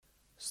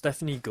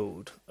Stephanie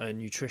Goold, a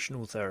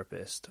nutritional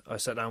therapist. I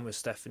sat down with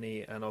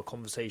Stephanie and our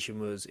conversation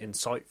was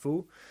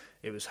insightful,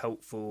 it was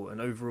helpful, and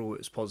overall it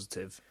was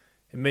positive.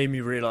 It made me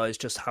realise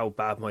just how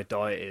bad my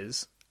diet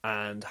is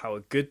and how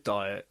a good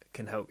diet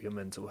can help your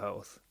mental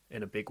health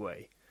in a big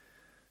way.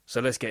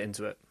 So let's get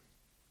into it.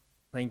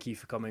 Thank you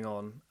for coming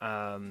on.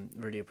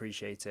 Really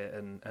appreciate it.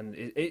 And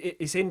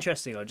it's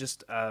interesting.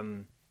 I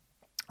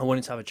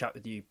wanted to have a chat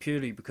with you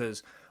purely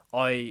because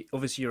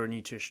obviously you're a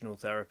nutritional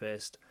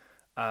therapist.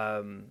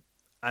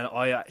 And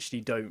I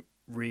actually don't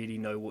really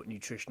know what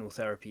nutritional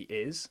therapy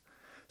is.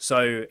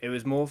 So it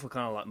was more for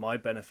kind of like my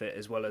benefit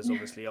as well as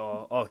obviously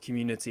our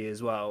community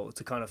as well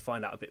to kind of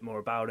find out a bit more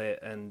about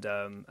it and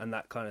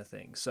that kind of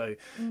thing. So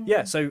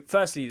yeah, so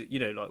firstly,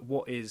 like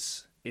what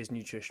is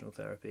nutritional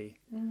therapy?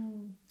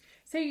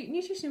 So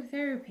nutritional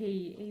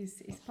therapy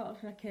is part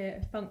of like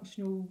a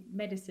functional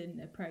medicine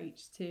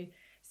approach to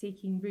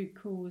seeking root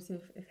cause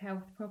of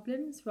health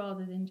problems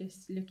rather than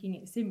just looking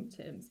at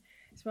symptoms.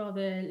 It's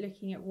rather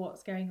looking at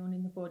what's going on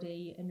in the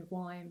body and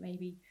why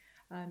maybe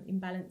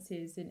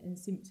imbalances and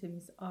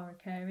symptoms are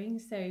occurring.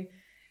 So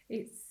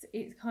it's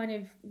kind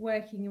of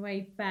working your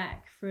way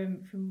back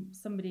from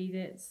somebody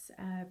that's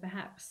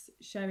perhaps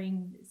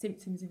showing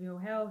symptoms of ill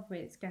health,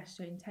 whether it's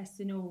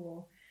gastrointestinal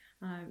or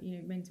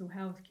mental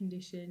health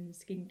conditions,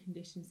 skin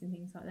conditions and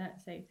things like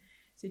that.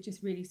 So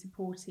just really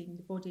supporting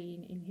the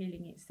body in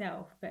healing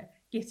itself, but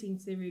getting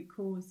to the root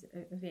cause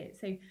of it.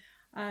 So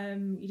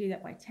you do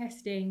that by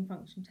testing,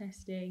 functional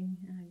testing.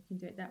 You can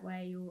do it that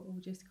way, or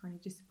just kind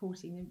of just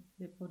supporting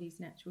the body's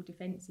natural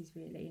defences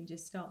really, and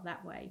just start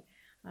that way.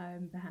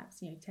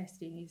 Perhaps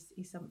testing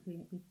is something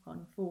that people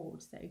can't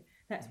afford, so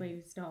that's where you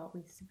would start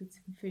with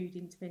some food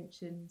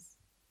interventions.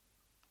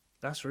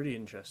 That's really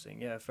interesting.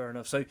 Yeah, fair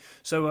enough.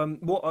 So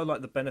what are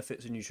like the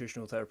benefits of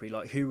nutritional therapy?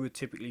 Like, who would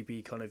typically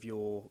be kind of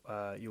your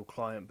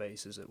client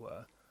base, as it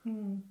were?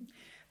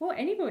 Well,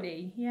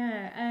 anybody,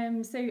 yeah.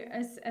 So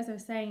as I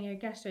was saying,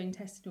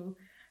 gastrointestinal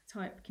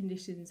type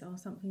conditions are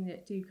something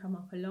that do come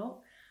up a lot.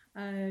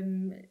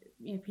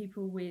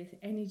 People with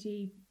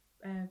energy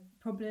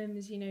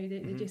problems,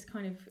 they're just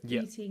kind of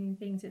eating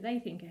things that they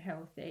think are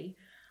healthy.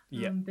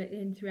 But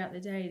then throughout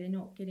the day, they're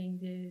not getting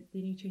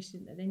the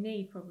nutrition that they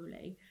need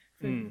probably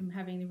from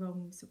having the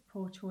wrong sort of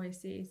poor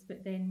choices.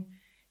 But then,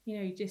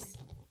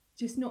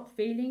 just not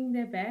feeling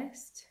their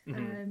best.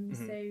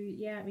 So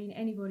yeah, I mean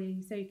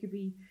anybody. So it could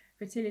be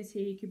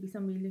fertility, it could be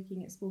somebody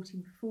looking at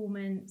sporting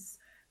performance,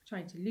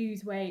 trying to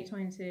lose weight,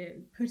 trying to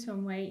put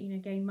on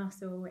weight, gain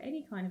muscle,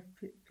 any kind of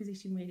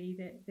position really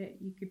that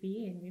you could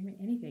be in. I mean,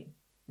 anything.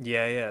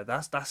 Yeah,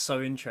 that's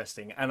so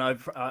interesting, and I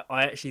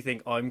actually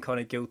think I'm kind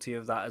of guilty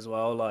of that as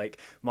well. Like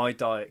my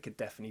diet could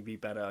definitely be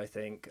better. I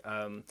think,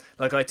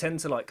 like I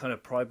tend to like kind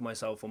of pride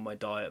myself on my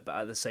diet, but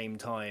at the same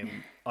time,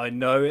 I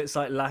know it's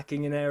like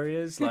lacking in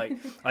areas. Like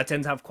I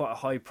tend to have quite a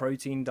high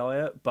protein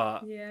diet,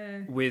 but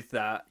with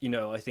that,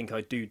 I think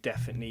I do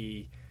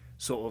definitely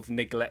sort of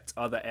neglect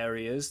other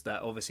areas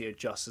that obviously are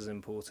just as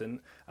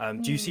important.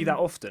 Do you see that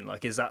often?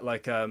 Like, is that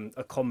like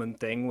a common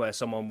thing where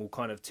someone will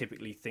kind of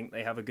typically think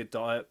they have a good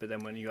diet, but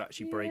then when you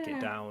actually break it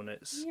down,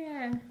 it's...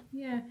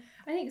 Yeah.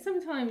 I think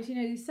sometimes,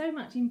 there's so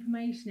much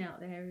information out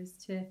there as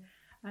to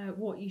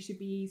what you should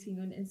be eating,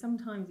 and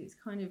sometimes it's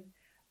kind of,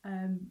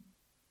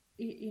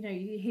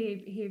 you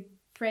hear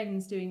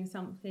friends doing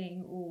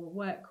something or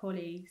work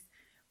colleagues.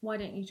 Why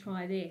don't you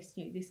try this?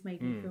 This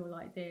made me feel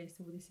like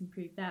this, or this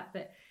improved that.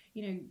 But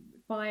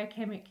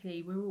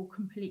biochemically, we're all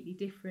completely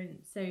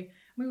different. So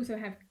we also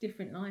have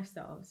different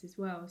lifestyles as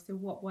well. So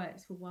what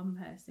works for one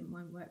person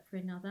won't work for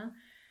another.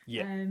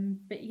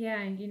 But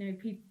yeah,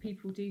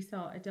 people do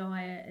start a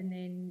diet and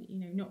then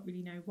not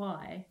really know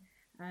why.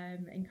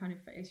 And kind of,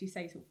 as you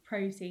say, sort of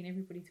protein.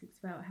 Everybody talks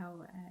about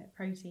how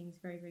protein is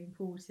very, very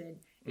important.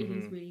 It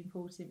is really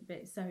important,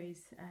 but so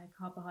is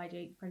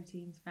carbohydrate,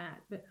 proteins, fat,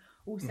 but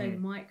also the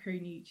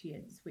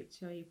micronutrients,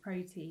 which are your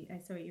protein,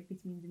 your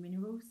vitamins and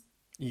minerals.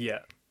 Yeah.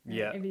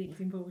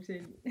 Everything's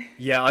important.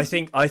 Yeah, I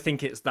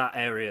think it's that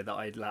area that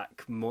I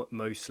lack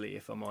mostly,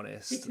 if I'm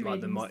honest. Vitamins.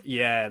 Like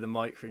the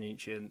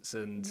micronutrients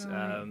and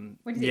right.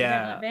 What is it?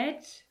 Yeah. Like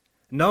veg?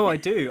 No, I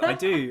do. I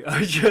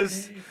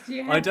just... Do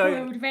you have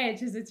boiled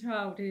veg as a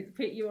child? Did it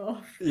put you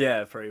off?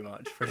 Yeah, pretty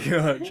much.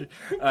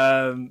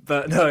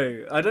 But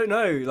no, I don't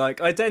know.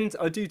 Like, I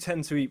do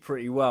tend to eat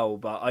pretty well,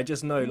 but I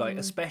just know, like,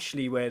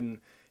 especially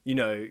when,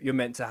 you're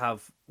meant to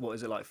have, what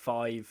is it, like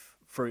 5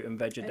 fruit and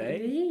veg a day?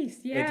 At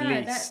least.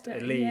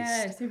 At least.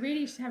 Yeah, so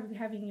really you should be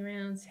having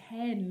around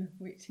 10,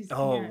 which is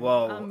okay, I'm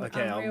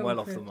well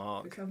off the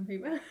mark. For some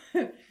people.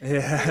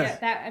 Yeah.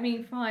 That, I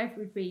mean, 5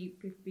 would be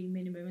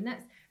minimum, and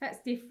that's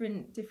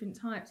different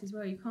types as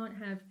well. You can't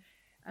have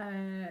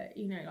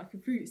like a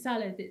fruit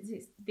salad that's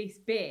this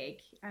big,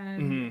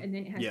 and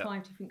then it has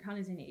 5 different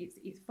colours in it.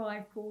 It's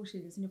 5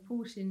 portions, and a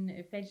portion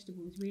of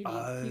vegetables really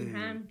is 2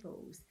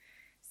 handfuls.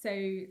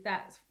 So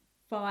that's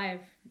 5,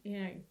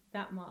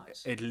 that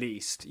much. At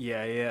least,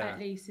 yeah. At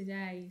least a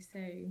day. So,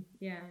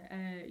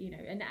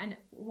 and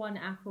 1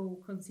 apple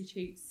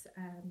constitutes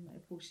a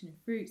portion of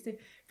fruit. So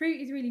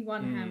fruit is really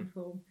 1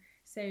 handful.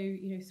 So,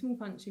 small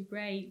bunch of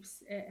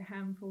grapes, a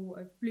handful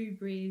of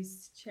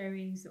blueberries,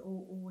 cherries,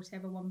 or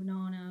whatever, one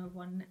banana,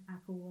 one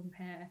apple, one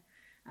pear.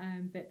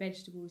 But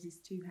vegetables is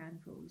 2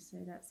 handfuls. So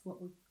that's what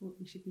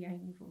we should be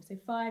aiming for. So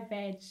 5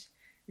 veg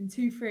and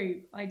 2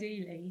 fruit,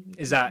 ideally.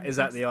 Is that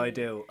the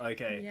ideal?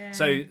 Okay. Yeah.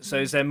 So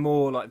is there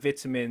more like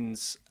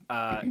vitamins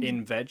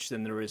in veg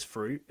than there is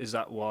fruit? Is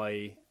that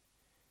why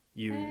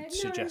you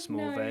suggest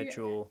more veg,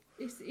 or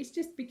it's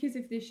just because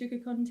of the sugar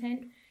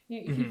content?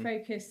 If you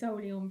focus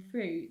solely on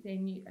fruit,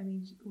 then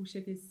all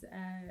sugars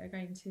are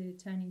going to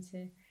turn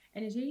into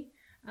energy.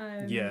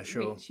 Yeah,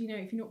 sure. Which,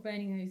 if you're not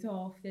burning those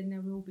off, then they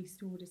will be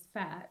stored as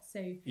fat. So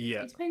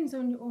yeah, it depends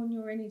on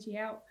your energy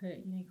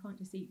output. You can't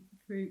just eat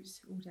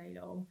fruits all day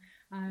long.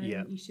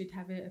 You should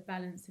have a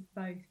balance of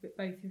both, but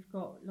both have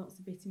got lots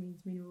of vitamins,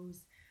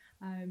 minerals,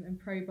 and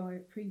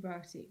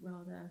prebiotic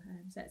rather.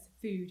 So that's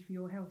food for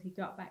your healthy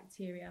gut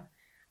bacteria,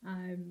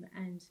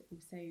 and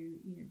also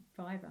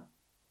fibre,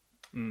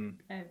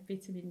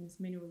 vitamins,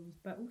 minerals,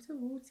 but also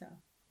water.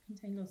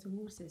 Contain lots of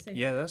water. So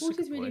that's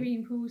water is really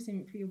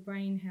important for your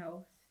brain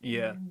health.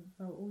 Yeah.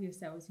 For all your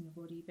cells in your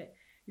body, but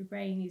your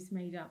brain is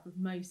made up of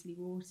mostly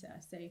water.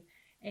 So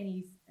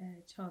any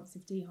chance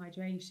of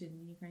dehydration,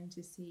 you're going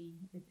to see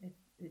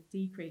a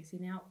decrease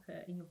in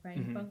output in your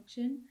brain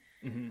function.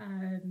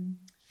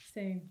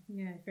 So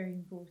very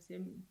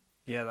important.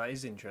 Yeah, that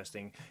is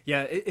interesting.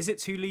 Yeah, is it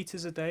 2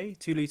 litres a day?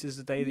 2 litres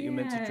a day that you're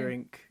meant to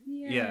drink?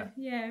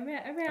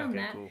 Around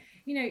that. Cool.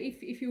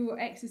 If you're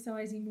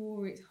exercising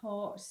more, it's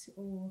hot,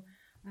 or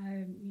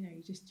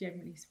you're just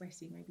generally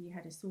sweating, maybe you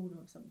had a sauna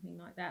or something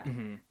like that,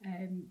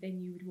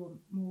 then you would want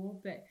more.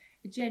 But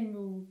a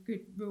general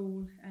good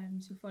rule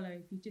to follow,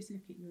 if you just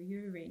look at your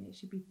urine, it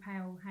should be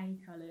pale hay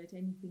coloured.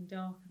 Anything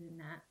darker than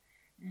that,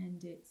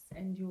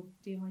 and you're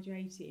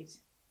dehydrated.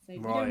 So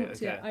you don't want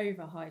to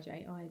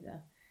overhydrate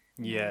either.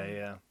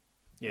 Yeah,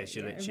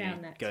 so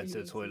literally go to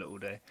the toilet all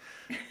day.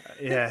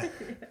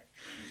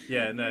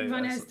 No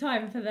one has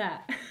time for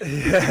that.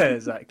 Yeah,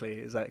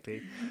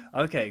 exactly.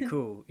 Okay,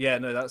 cool. Yeah,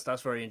 no,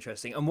 that's very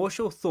interesting. And what's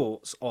your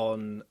thoughts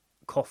on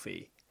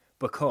coffee?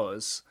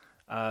 Because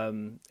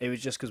it was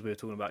just because we were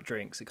talking about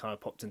drinks, it kind of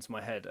popped into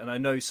my head. And I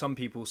know some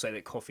people say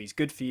that coffee's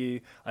good for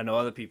you. I know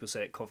other people say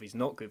that coffee's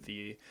not good for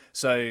you.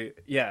 So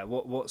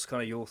what's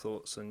kind of your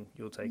thoughts and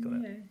your take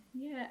on it?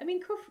 Yeah,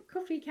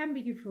 coffee can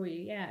be good for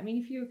you. Yeah,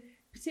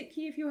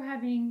 particularly if you're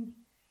having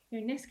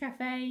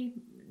Nescafe,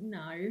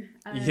 no.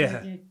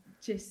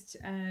 Just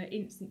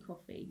instant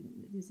coffee.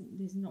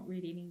 There's not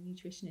really any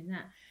nutrition in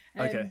that.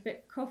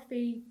 But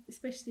coffee,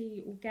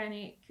 especially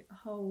organic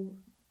whole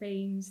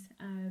beans,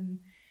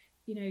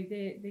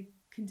 they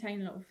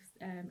contain a lot of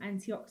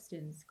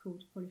antioxidants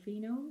called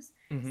polyphenols.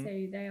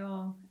 So they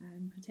are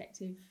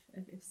protective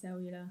of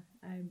cellular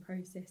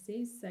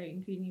processes, so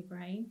including your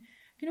brain.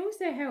 Can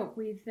also help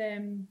with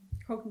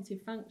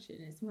cognitive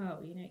function as well.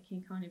 It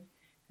can kind of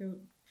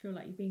feel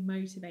like you're being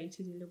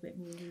motivated a little bit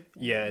more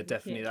with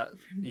definitely that.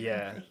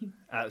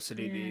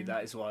 Absolutely. Yeah.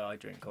 That is why I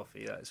drink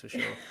coffee, that is for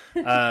sure.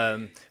 But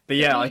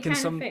I can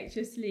affect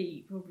your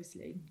sleep,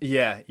 obviously.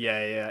 I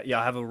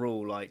have a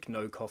rule, like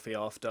no coffee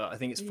after, I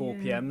think it's 4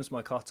 p.m. is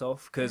my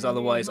cutoff, because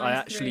otherwise I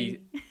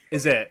actually 3.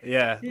 Is it?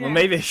 Well,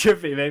 maybe it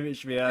should be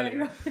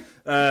earlier.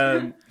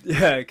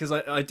 Because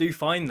I do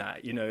find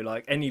that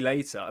like any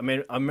later, I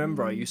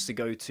remember I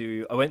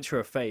went through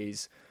a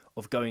phase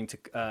of going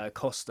to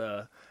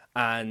Costa,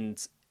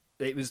 and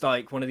it was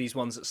like one of these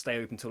ones that stay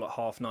open till like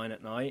 9:30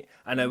 at night,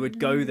 and I would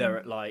go there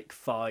at like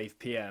 5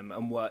 p.m.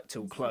 and work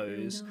till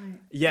close.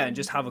 And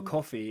just have a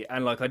coffee,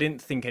 and like I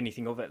didn't think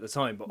anything of it at the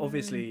time, but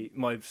obviously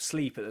my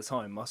sleep at the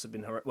time must have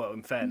been well,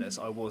 in fairness,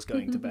 I was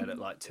going to bed at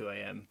like 2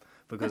 a.m.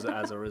 because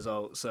as a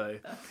result, so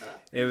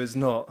it was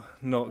not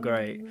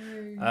great.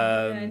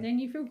 And then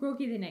you feel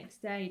groggy the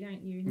next day,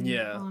 don't you? And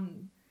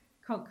you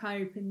can't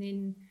cope, and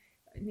then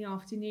in the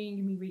afternoon you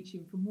can be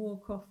reaching for more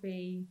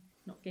coffee,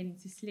 not getting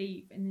to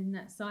sleep, and then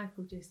that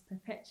cycle just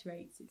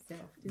perpetuates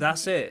itself.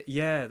 This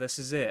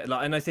is it.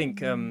 Like, and I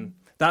think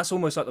that's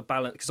almost like the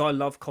balance, because I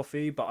love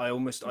coffee, but I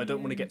don't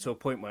want to get to a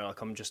point where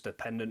like I'm just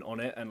dependent on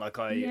it, and like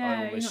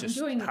I almost just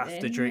have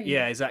to drink.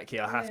 Yeah, exactly.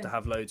 I have to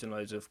have loads and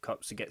loads of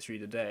cups to get through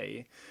the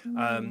day.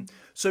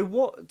 So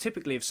what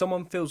typically, if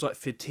someone feels like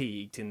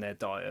fatigued in their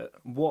diet,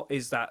 what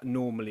is that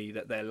normally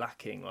that they're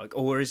lacking? Like,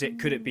 or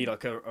could it be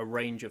like a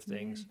range of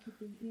things?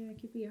 It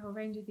could be a whole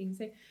range of things.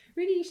 So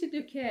really you should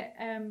look at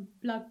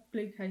blood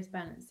glucose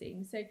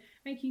balancing, so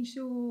making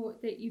sure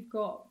that you've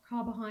got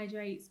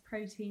carbohydrates,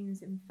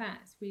 proteins and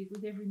fats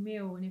with every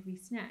meal and every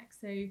snack.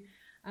 So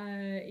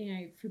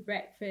for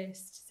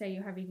breakfast, say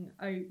you're having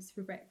oats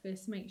for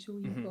breakfast, make sure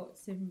you've got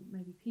some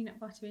maybe peanut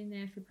butter in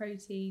there for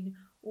protein,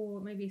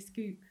 or maybe a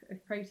scoop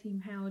of protein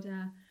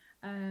powder.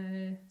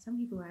 Some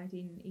people add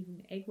in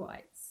even egg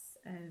whites,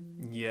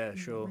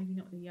 sure, maybe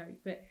not the yolk,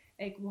 but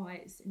egg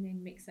whites, and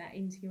then mix that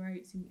into your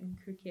oats and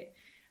cook it.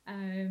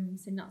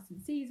 So nuts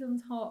and seeds on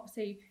top.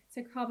 So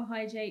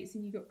carbohydrates,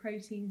 and you've got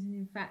proteins and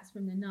then fats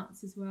from the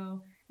nuts as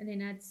well. And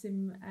then add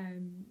some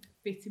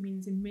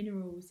vitamins and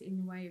minerals in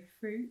the way of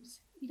fruit.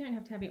 You don't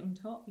have to have it on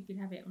top. You could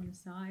have it on the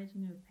side,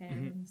 you know, a pear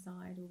on the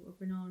side, or a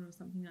banana or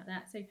something like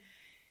that. So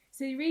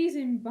the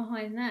reason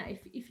behind that,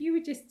 if you were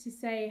just to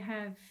say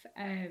have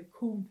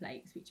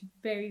cornflakes, which are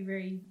very,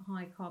 very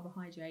high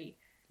carbohydrate,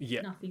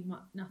 nothing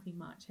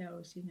much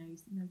else, you know,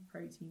 no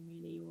protein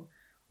really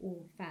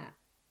or fat,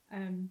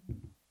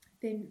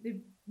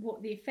 then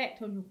what the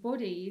effect on your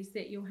body is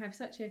that you'll have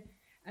such a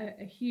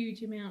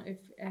huge amount of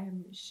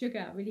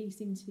sugar released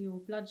into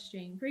your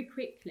bloodstream very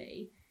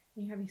quickly,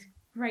 and you have this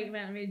great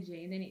amount of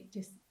energy, and then it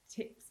just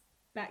tips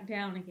back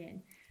down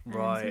again.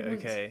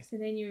 Right. So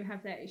then you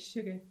have that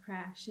sugar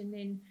crash, and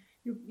then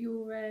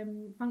your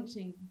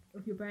functioning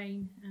of your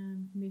brain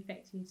can be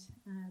affected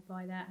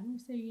by that. And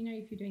also, you know,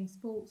 if you're doing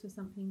sports or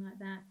something like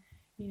that,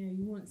 you know,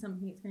 you want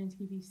something that's going to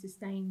give you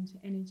sustained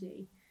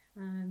energy.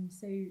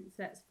 So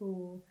that's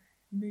for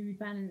mood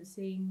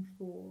balancing,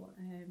 for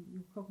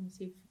your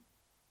cognitive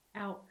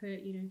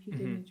output, you know, if you're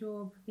doing a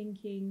job,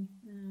 thinking,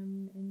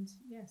 and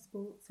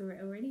sports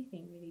or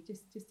anything really,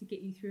 just to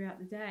get you throughout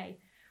the day.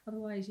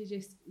 Otherwise you're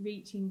just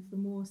reaching for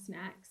more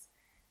snacks,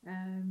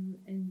 and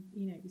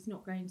you know, it's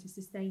not going to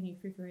sustain you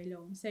for very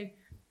long. So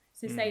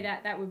say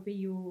that would be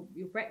your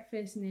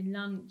breakfast, and then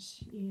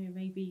lunch, you know,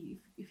 maybe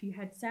if you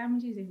had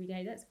sandwiches every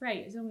day, that's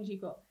great, as long as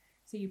you've got,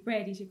 so your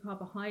bread is your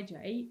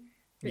carbohydrate,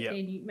 but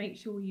then you make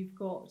sure you've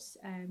got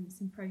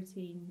some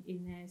protein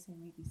in there, so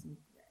maybe some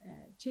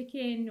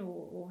chicken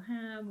or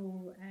ham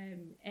or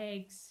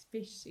eggs,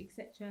 fish,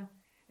 etc.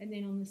 And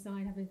then on the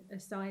side have a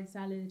side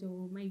salad,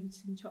 or maybe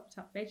some chopped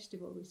up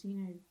vegetables, you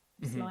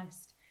know,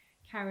 sliced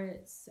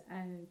carrots,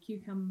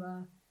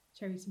 cucumber,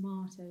 cherry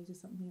tomatoes or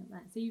something like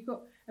that. So you've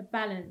got a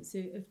balance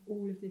of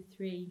all of the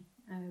three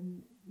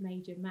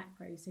major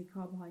macros, so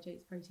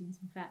carbohydrates, proteins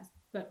and fats,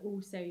 but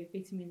also your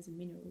vitamins and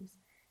minerals,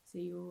 so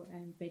your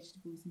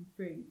vegetables and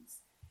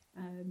fruits.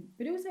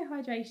 But also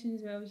hydration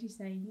as well, as you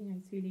say, you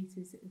know, 2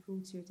 litres of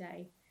water a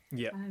day.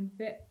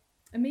 But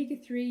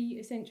omega-3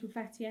 essential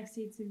fatty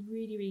acids are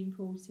really, really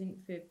important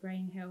for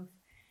brain health.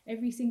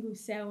 Every single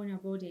cell in our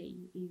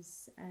body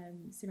is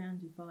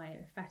surrounded by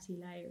a fatty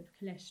layer of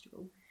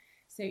cholesterol.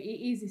 So it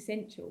is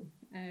essential.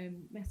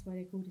 That's why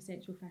they're called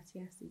essential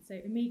fatty acids. So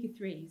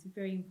omega-3s are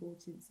very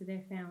important. So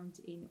they're found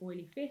in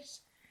oily fish.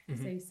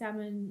 So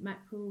salmon,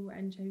 mackerel,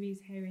 anchovies,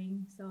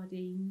 herring,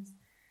 sardines,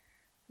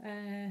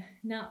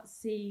 nuts,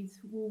 seeds,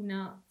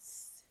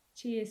 walnuts,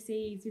 chia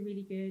seeds are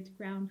really good,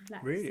 ground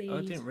flax seeds.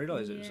 I didn't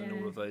realise it was in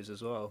all of those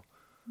as well.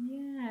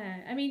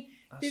 Yeah, I mean,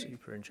 that's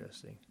super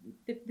interesting.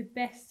 The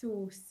best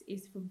source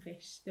is from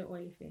fish, the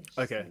oily fish.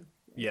 Okay.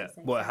 So,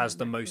 well, it has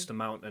the most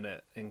amount in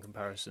it in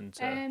comparison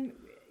to.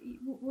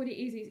 What it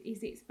is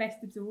it's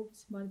best absorbed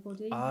by the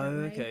body. Oh,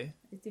 okay.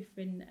 There's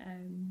different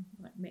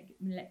like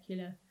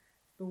molecular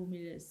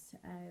formulas,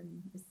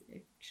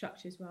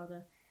 structures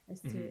rather,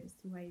 as to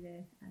the way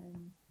they're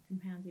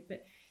compounded.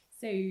 But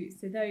so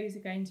those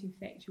are going to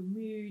affect your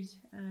mood.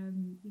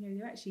 You know,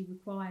 they're actually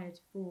required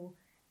for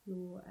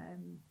your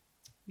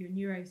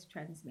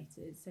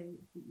neurotransmitters, so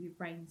your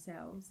brain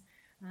cells,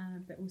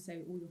 but also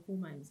all your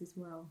hormones as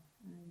well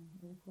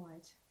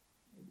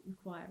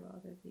require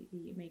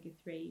the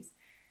omega-3s.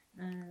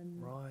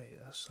 Right,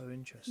 that's so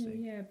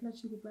interesting. Yeah, blood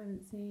sugar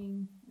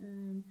balancing,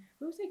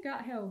 but also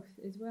gut health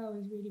as well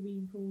is really, really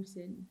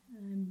important.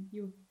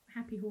 Your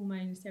happy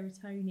hormone,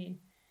 serotonin,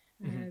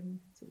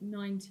 sort of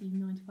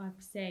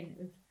 90-95%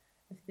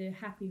 of the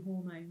happy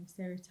hormone,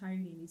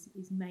 serotonin,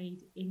 is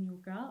made in your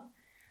gut.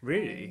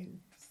 Really?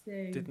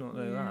 Did not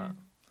know that.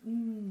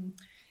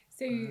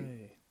 So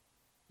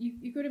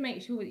you've got to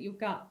make sure that your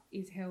gut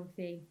is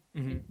healthy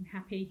and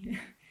happy.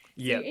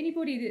 So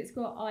anybody that's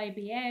got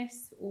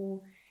IBS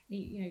or,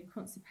 you know,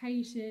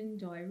 constipation,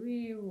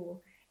 diarrhea, or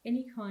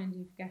any kind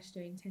of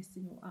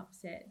gastrointestinal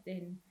upset,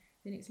 then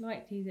it's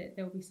likely that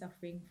they'll be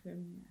suffering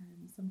from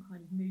some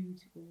kind of mood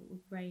or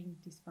brain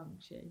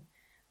dysfunction.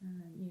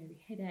 You know,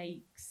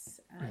 headaches,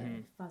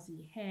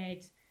 fuzzy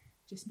head,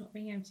 just not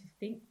being able to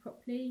think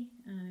properly.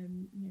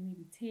 You know,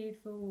 maybe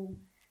tearful,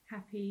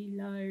 happy,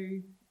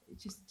 low,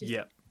 just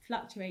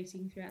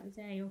fluctuating throughout the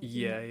day. Often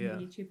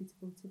really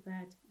attributable to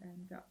bad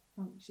gut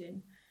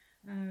function.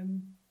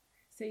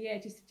 So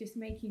just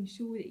making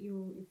sure that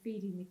you're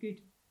feeding the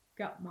good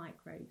gut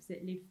microbes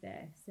that live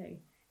there. So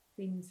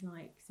things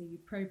like your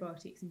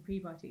probiotics and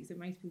prebiotics that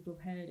most people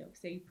have heard of.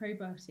 So your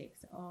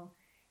probiotics are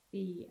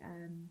the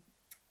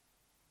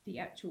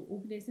actual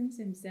organisms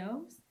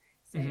themselves.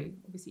 So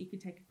obviously you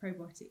could take a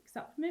probiotic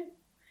supplement.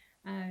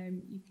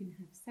 You can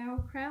have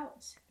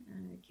sauerkraut,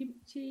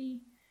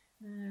 kimchi,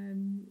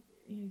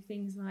 you know,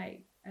 things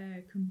like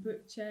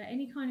kombucha,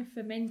 any kind of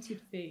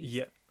fermented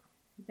foods.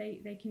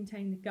 They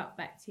contain the gut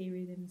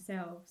bacteria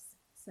themselves,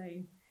 so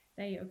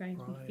they are going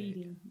to be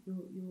feeding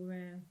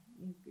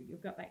your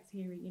gut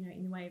bacteria, you know,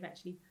 in the way of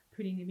actually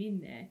putting them in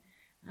there.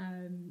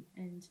 and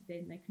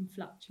then they can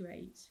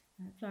flourish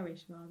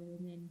rather,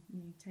 and then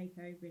take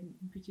over and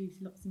produce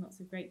lots and lots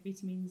of great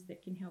vitamins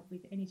that can help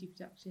with energy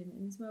production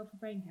and as well for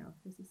brain health,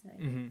 as I say.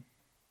 Mm-hmm.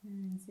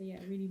 So yeah,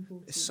 really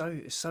important.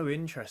 It's so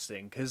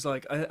interesting because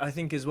like I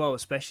think as well,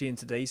 especially in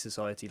today's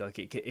society, like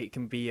it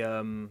can be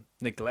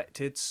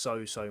neglected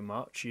so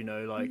much,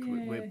 like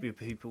with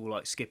people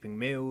like skipping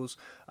meals,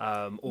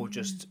 or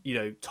just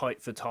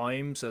tight for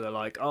time, so they're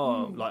like,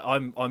 oh, like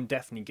I'm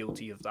definitely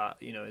guilty of that,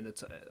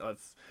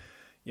 I've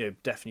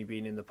definitely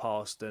been in the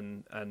past,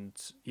 and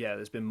yeah,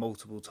 there's been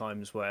multiple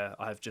times where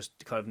I've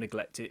just kind of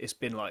neglected. It's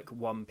been like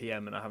 1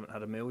 p.m. and I haven't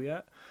had a meal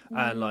yet,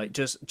 and like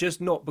just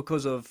not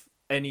because of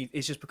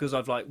it's just because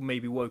I've like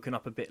maybe woken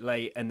up a bit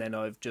late, and then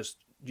I've just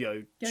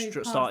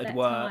started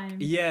work. Time.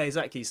 Yeah,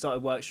 exactly.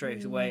 Started work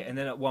straight away, and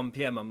then at 1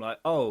 p.m. I'm like,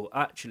 oh,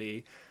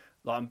 actually,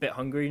 like I'm a bit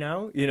hungry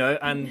now,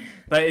 and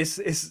but it's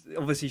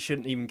obviously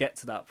shouldn't even get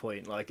to that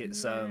point. Like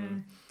it's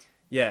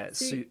it's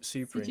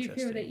super interesting. Do you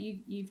feel that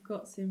you've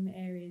got some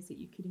areas that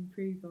you could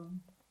improve on?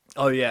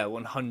 Oh yeah,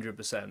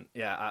 100%.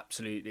 Yeah,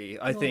 absolutely.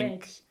 I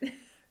think veg.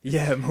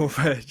 Yeah, more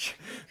veg.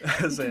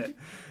 That's it.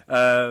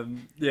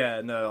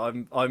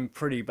 No, I'm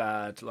pretty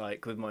bad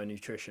like with my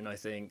nutrition, I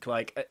think.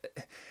 Like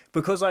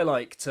because I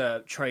like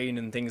to train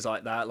and things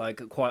like that,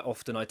 like quite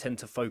often I tend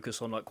to focus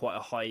on like quite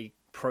a high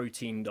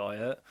protein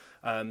diet.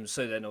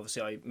 So then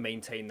obviously I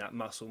maintain that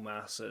muscle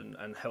mass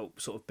and help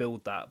sort of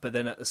build that. But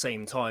then at the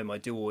same time I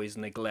do always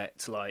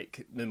neglect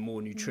like the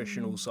more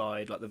nutritional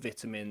side, like the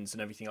vitamins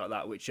and everything like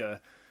that, which are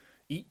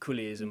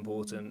equally as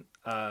important,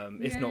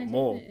 if not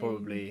more, definitely.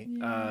 probably.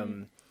 Yeah.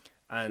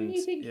 And when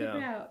you think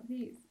about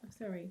these,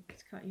 sorry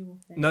to cut you off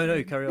there.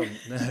 No, carry on.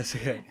 No, that's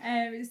okay.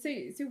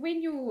 So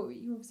when you're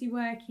obviously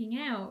working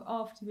out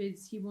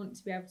afterwards, you want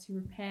to be able to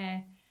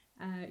repair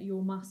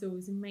your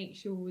muscles and make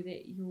sure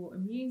that your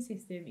immune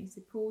system is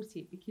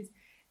supported, because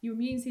your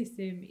immune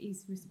system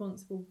is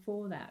responsible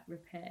for that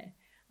repair.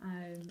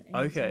 And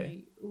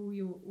okay. All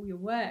your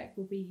work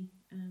will be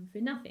for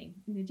nothing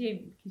in the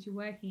gym, because you're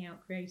working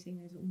out, creating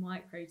those little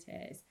micro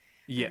tears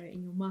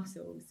in your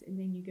muscles, and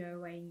then you go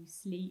away and you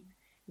sleep.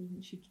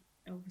 You should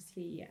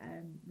obviously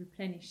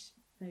replenish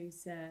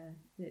those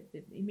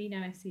the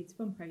amino acids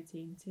from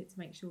protein to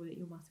make sure that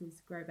your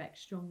muscles grow back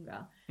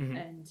stronger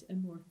and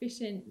more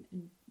efficient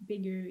and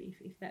bigger,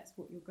 if that's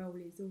what your goal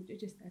is, or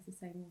just, as I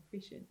say, more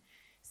efficient.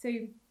 So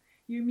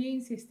your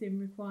immune system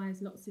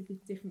requires lots of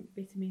different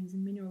vitamins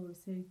and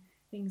minerals, so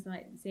things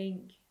like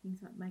zinc, things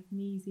like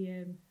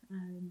magnesium,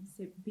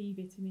 so B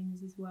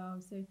vitamins as well.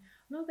 So a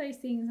lot of those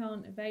things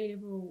aren't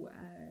available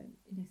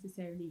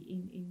necessarily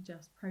in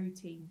just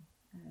protein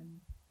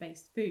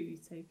based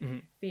foods, so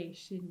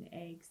fish and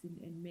eggs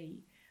and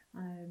meat.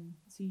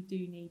 So you do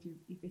need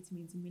your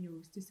vitamins and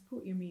minerals to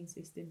support your immune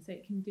system, so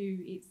it can do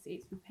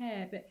its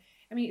repair. But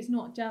I mean, it's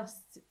not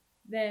just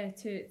there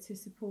to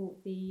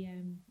support the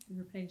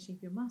replenishing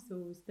of your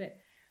muscles, but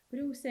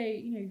also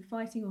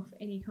fighting off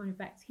any kind of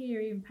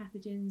bacteria and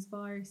pathogens,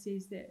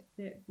 viruses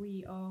that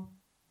we are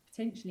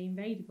potentially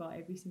invaded by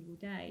every single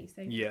day.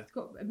 So it's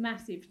got a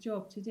massive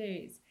job to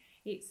do.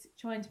 It's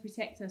trying to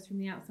protect us from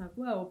the outside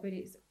world, but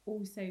it's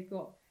also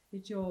got the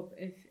job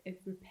of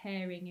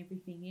repairing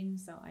everything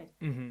inside,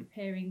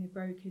 repairing the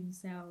broken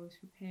cells,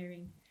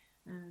 repairing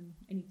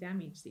any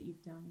damage that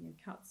you've done,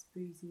 cuts,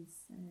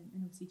 bruises,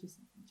 and obviously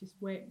just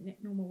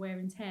normal wear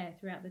and tear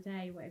throughout the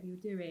day, whatever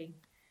you're doing.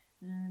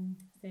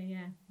 So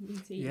yeah, you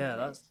need to eat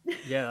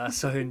that's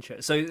so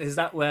interesting. So is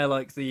that where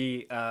like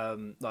the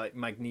like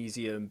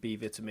magnesium, B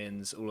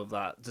vitamins, all of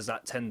that, does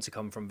that tend to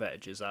come from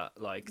veg? Is that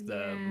like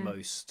the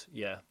most?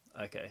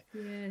 Okay.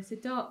 Yeah, so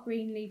dark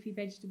green leafy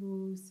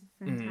vegetables,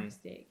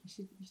 fantastic. You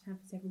should have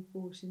several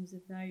portions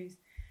of those.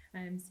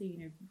 So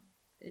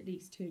at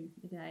least 2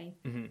 a day.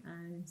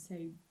 So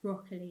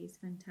broccoli is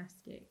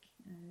fantastic.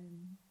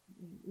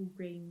 All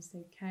greens,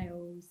 so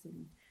kales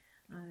and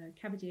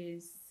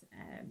cabbages,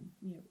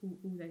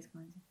 all those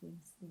kinds of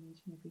things, spinach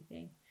and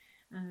everything.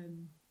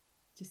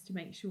 Just to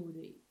make sure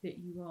that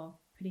you are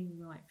putting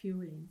the right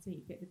fuel in, so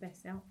you get the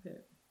best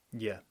output.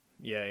 Yeah,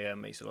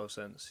 makes a lot of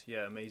sense.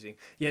 Yeah, amazing.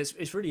 Yeah,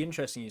 it's really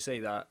interesting you say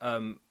that.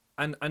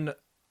 And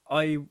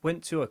I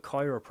went to a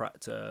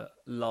chiropractor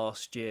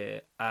last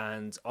year,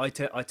 and I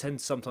tend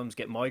to sometimes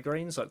get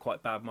migraines, like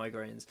quite bad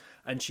migraines,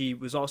 and she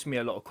was asking me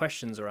a lot of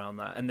questions around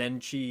that, and then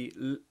she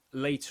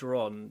later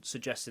on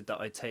suggested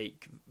that I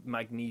take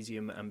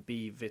magnesium and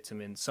B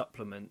vitamin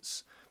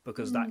supplements,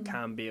 because that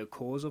can be a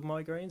cause of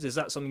migraines. Is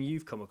that something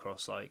you've come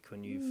across, like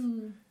when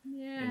you've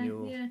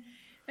yeah.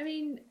 I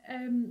mean,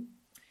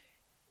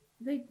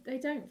 they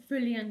don't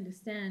fully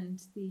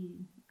understand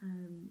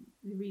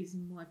the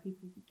reason why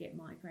people get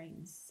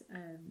migraines.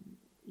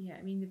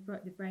 I mean,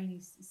 the brain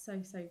is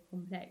so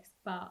complex,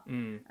 but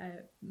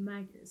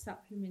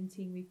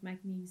supplementing with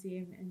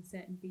magnesium and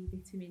certain B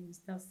vitamins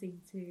does seem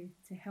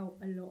to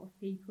help a lot of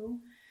people.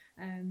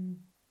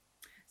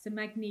 So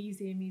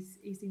magnesium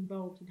is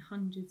involved in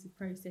hundreds of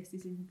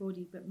processes in the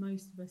body, but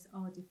most of us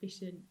are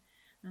deficient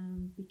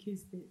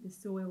because the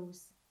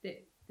soils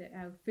that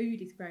our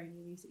food is grown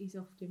in is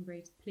often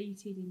very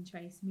depleted in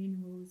trace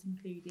minerals,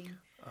 including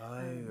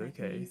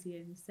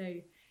magnesium.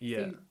 So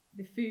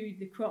the food,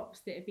 the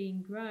crops that are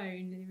being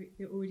grown,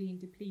 they're already in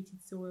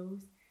depleted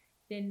soils.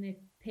 Then they're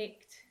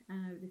picked.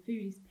 The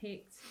food is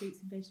picked,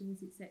 fruits and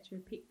vegetables, etc.,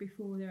 picked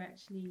before they're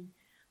actually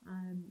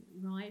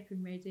ripe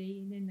and ready,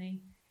 and then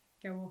they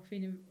go off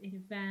in a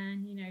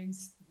van, and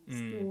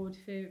stored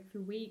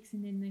for weeks,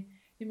 and then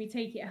we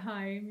take it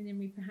home, and then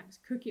we perhaps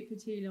cook it for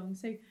too long.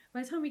 So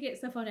by the time we get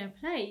stuff on our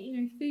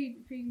plate,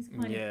 food is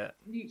kind of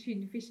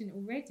nutrient deficient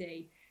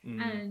already,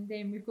 and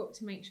then we've got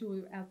to make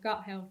sure our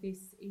gut health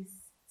is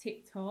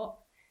tip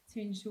top to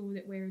ensure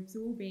that we're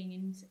absorbing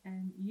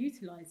and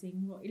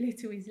utilising what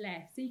little is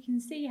left. So you can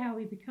see how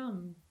we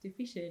become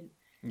deficient.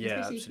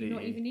 Yeah, especially absolutely. if you're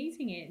not even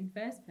eating it in the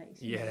first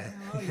place. Yeah.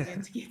 How are you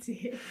going to get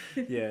it?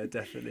 Yeah,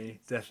 definitely.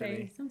 So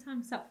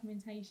sometimes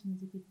supplementation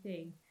is a good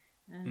thing.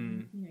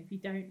 If you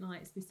don't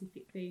like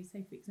specific foods,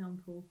 say for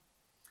example,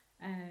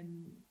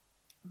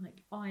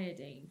 like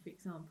iodine,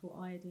 is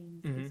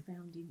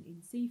found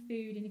in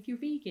seafood, and if you're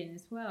vegan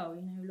as well,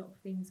 a lot of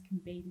things can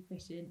be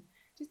deficient.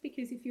 Just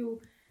because if you're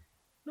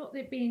not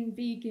that being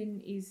vegan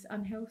is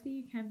unhealthy,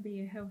 you can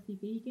be a healthy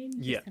vegan.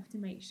 You just have to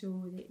make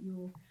sure that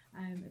you're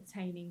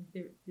obtaining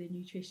the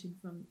nutrition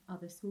from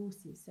other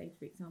sources. So,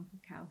 for example,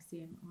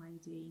 calcium,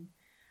 iodine,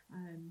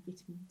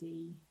 vitamin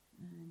D.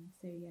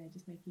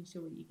 Just making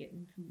sure that you get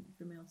them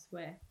from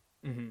elsewhere.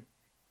 Mm-hmm.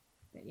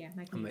 But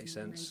magnesium that makes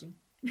sense.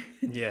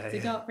 So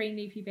dark green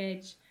leafy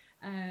veg,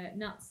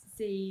 nuts,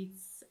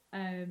 seeds,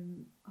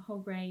 whole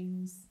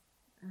grains,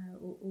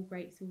 all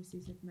great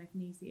sources of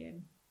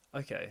magnesium.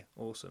 Okay,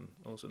 awesome.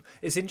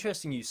 It's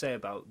interesting you say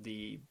about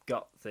the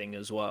gut thing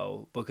as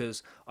well,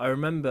 because I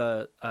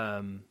remember, I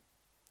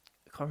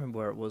can't remember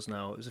where it was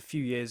now, it was a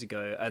few years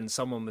ago, and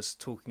someone was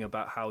talking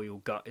about how your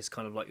gut is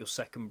kind of like your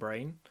second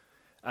brain,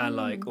 and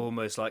like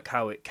almost like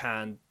how it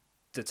can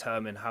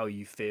determine how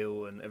you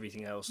feel and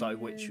everything else, like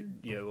which,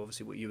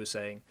 obviously what you were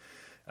saying,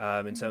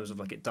 in terms of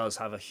like it does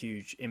have a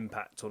huge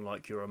impact on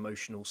like your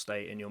emotional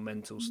state and your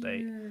mental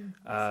state.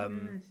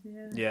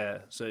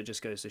 So it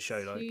just goes to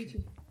show like... Huge.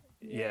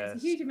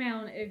 It's a huge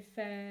amount of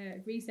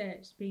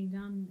research being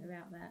done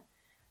about that.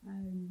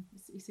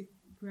 It's a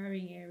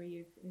growing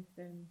area of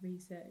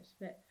research,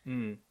 but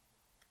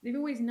they've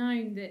always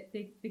known that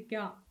the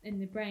gut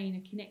and the brain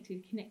are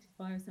connected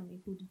by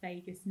something called the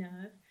vagus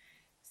nerve.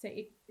 So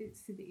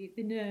the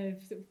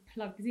nerve sort of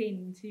plugs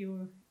into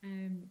your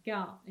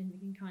gut, and it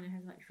can kind of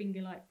have like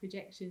finger-like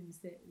projections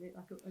that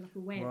like a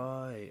web.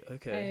 Right.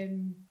 Okay.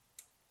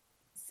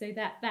 So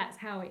that's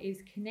how it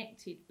is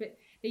connected. But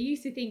they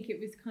used to think it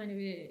was kind of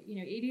it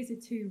is a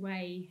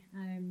two-way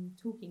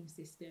talking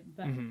system,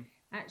 but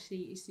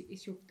actually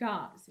it's your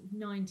gut. So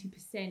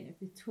 90% of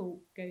the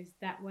talk goes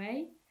that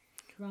way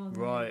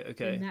rather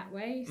than that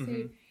way.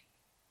 So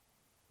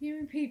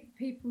when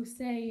people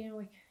say,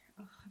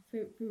 I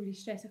feel really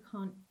stressed, I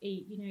can't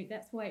eat,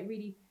 that's why it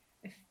really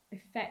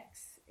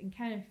affects and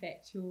can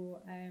affect your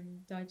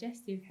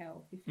digestive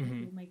health if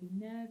you're maybe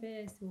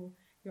nervous or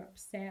you're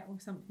upset or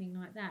something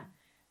like that.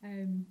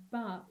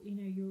 But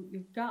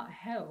your gut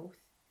health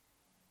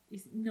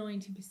is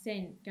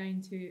 90%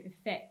 going to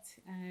affect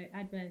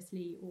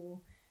adversely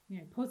or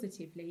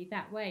positively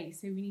that way.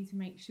 So we need to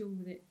make sure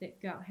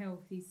that gut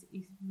health is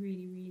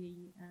really,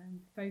 really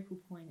focal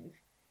point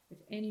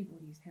of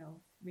anybody's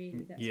health.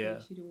 Really, that's where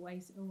you should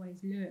always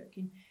look.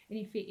 And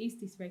if it is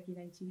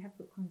dysregulated, you have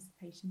got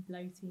constipation,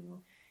 bloating,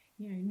 or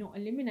not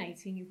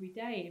eliminating every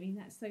day. I mean,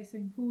 that's so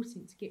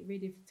important to get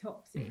rid of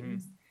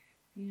toxins.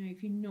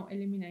 If you're not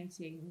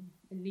eliminating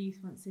at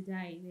least once a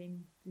day,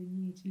 then you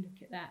need to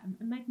look at that.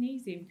 And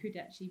magnesium could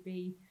actually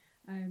be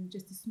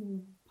just a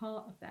small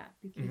part of that,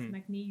 because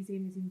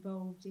magnesium is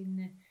involved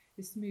in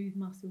the smooth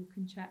muscle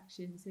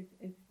contractions of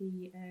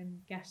the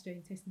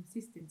gastrointestinal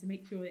system to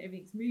make sure that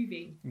everything's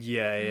moving.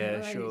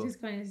 Sure. It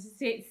just kind of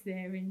sits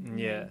there and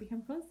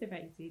become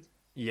constipated.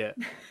 It's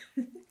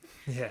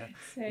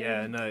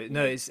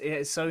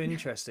so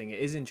interesting. It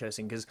is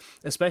interesting because,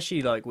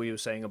 especially like we were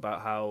saying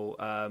about how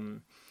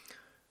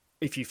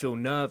if you feel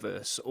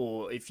nervous,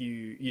 or if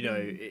you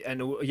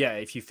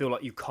if you feel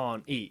like you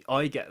can't eat,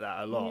 I get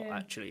that a lot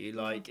actually.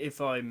 Like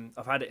if I've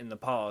had it in the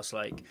past,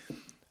 like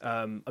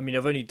I've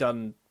only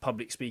done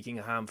public speaking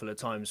a handful of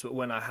times, but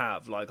when I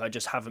have, like, I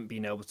just haven't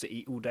been able to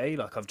eat all day.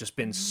 Like, I've just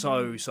been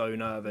so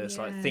nervous,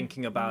 like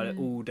thinking about it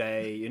all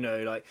day,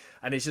 like,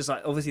 and it's just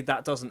like, obviously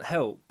that doesn't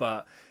help,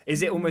 but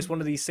is it almost one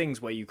of these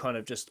things where you kind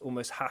of just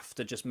almost have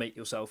to just make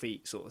yourself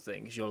eat, sort of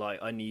thing? 'Cause you're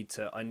like, I need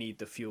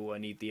the fuel, I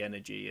need the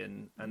energy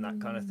and that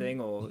kind of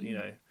thing, or,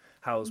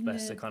 how's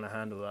best to kind of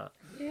handle that?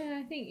 Yeah,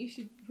 I think you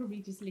should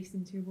probably just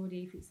listen to your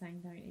body. If it's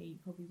saying don't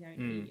eat, probably don't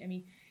eat. I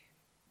mean,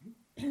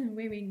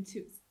 we're in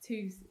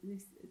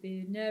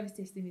the nervous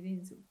system is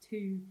in sort of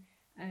two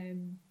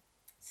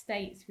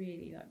states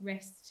really, like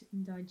rest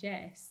and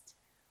digest,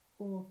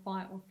 or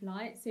fight or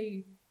flight. So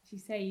if you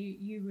say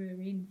you were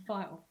in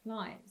fight or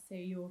flight, so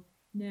you're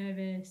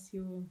nervous,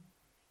 your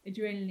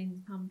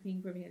adrenaline's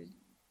pumping, probably had,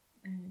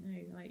 I don't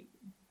know, like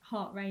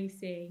heart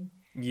racing,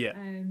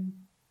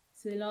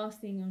 So the last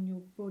thing on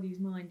your body's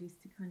mind is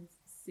to kind of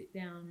sit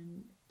down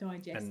and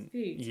digest And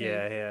food. So,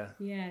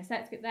 yeah. so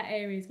that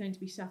area is going to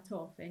be shut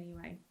off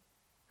anyway.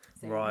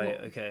 So Right.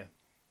 Okay.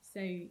 So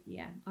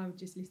yeah, I would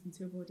just listen to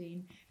your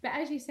body. But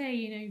as you say,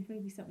 you know,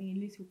 maybe something a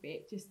little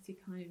bit just to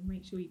kind of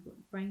make sure you've got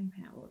the brain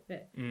power.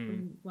 But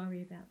wouldn't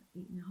worry about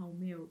eating a whole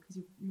meal because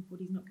your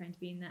body's not going to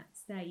be in that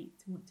state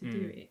to want to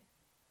do it.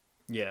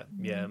 Yeah,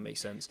 makes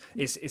sense.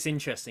 It's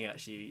interesting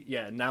actually.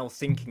 Yeah, now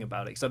thinking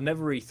about it, because I've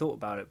never really thought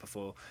about it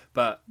before.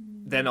 But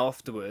then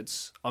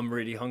afterwards, I'm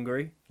really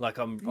hungry. Like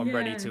I'm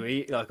ready to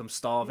eat. Like I'm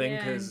starving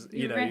because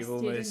you've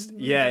almost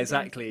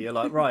exactly. You're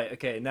like, right,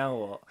 okay, now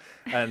what?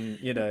 And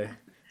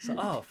it's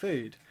like,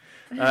 food.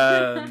 Big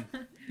glass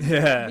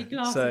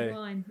of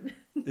wine.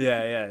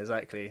 yeah,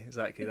 exactly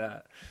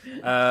that.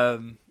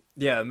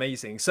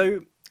 Amazing.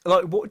 So,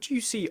 like, what do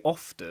you see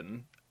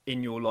often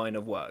in your line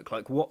of work?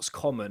 Like, what's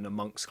common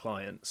amongst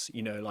clients?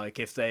 Like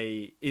if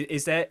they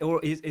is there, or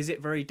is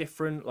it very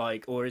different?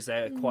 Like, or is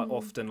there quite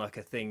often like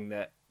a thing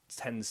that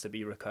tends to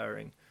be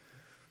recurring?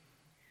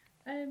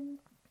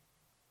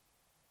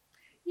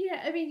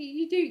 Yeah, I mean,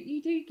 you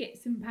do get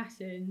some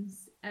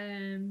patterns.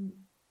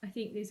 I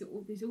think there's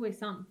always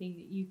something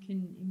that you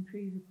can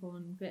improve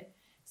upon, but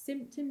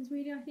symptoms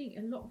really, I think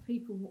a lot of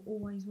people will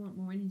always want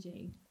more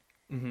energy.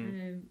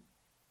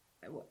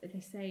 What they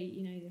say,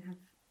 they have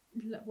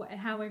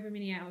however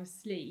many hours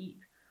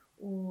sleep,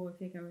 or if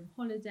they go on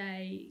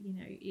holiday,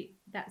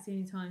 that's the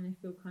only time they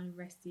feel kind of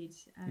rested.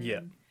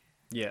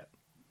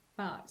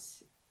 But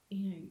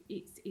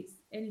it's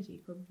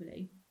energy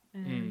probably,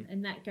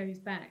 and that goes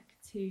back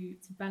to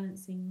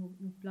balancing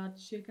your blood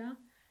sugar.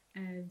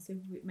 So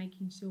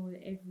making sure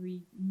that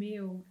every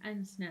meal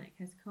and snack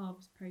has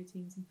carbs,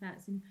 proteins and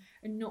fats, and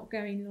not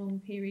going long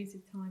periods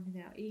of time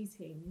without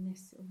eating,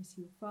 unless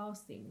obviously you're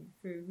fasting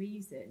for a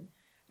reason.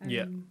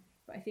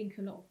 But I think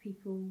a lot of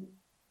people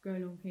go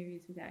long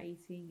periods without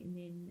eating and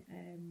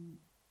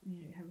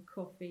then have a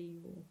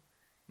coffee or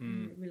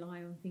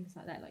rely on things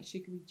like that, like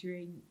sugary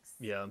drinks.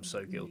 Yeah, I'm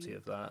so guilty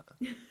of that.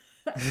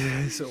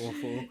 It's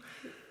awful.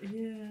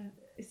 Yeah.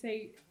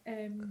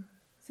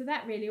 So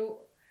that really, or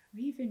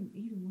even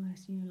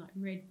worse, like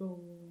Red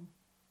Bull.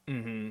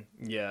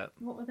 Yeah.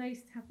 What were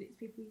those tablets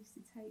people used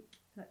to take?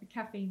 Like the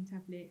caffeine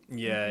tablets.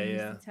 Yeah.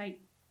 Used to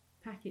take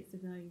packets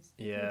of those.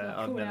 Yeah,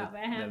 I've never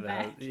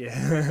had.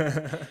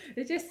 Yeah.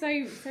 They're just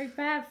so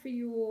bad for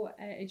your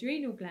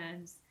adrenal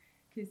glands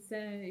because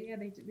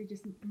they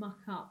just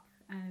muck up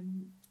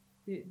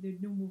the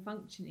normal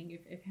functioning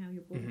of how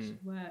your body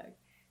should work.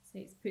 So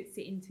it puts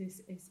it into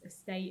a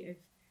state of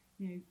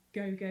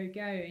go,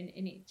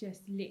 and it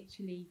just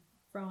literally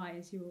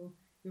fries your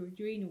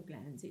adrenal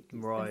glands. It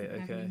just doesn't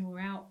have any more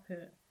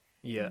output.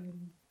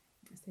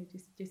 So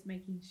just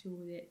making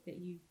sure that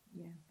you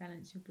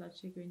balance your blood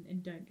sugar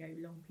and don't go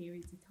long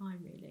periods of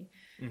time really.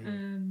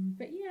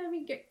 But I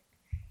mean,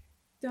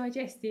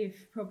 digestive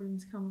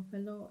problems come up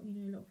a lot.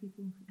 A lot of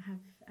people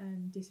have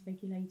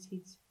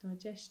dysregulated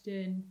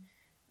digestion.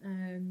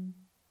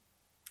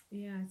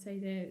 I'd say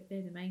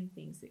they're the main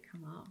things that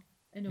come up,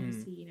 and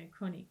obviously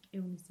chronic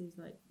illnesses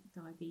like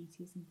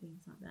diabetes and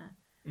things like that.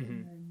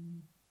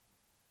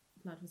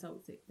 Blood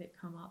results that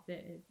come up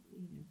that are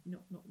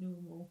not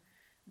normal.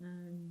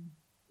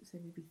 So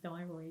maybe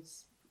thyroid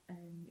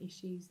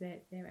issues,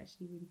 they're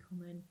actually really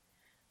common.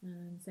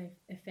 So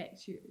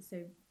affect you. So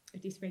a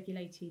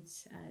dysregulated,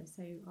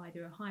 so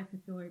either a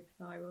hyperthyroid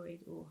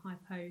or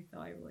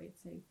hypothyroid.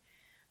 So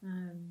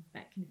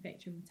that can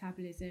affect your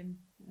metabolism,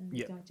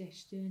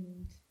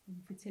 digestion,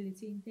 and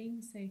fertility and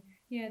things. So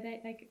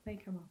they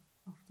come up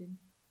often.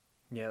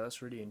 Yeah,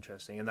 that's really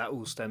interesting, and that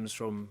all stems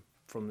from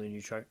the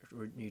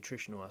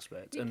nutritional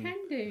aspect. It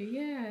can do,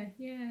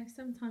 yeah.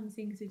 Sometimes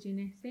things are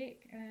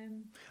genetic.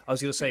 I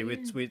was going to say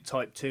with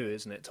type 2,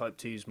 isn't it? Type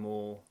 2 is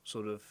more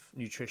sort of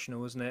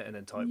nutritional, isn't it? And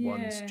then type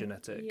 1's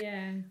genetic.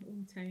 Yeah,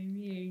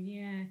 autoimmune.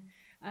 Yeah,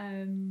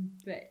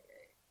 but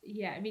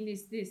I mean,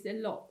 there's a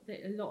lot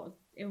of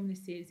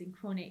illnesses and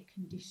chronic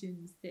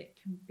conditions that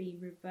can be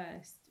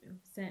reversed, or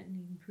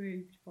certainly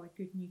improved by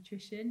good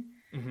nutrition,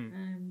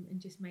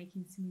 and just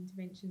making some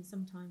interventions,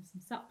 sometimes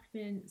some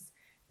supplements.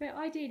 But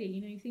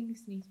ideally,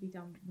 things need to be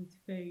done with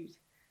food.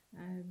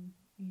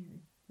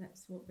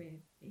 That's what we're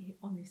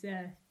on this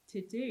earth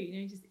to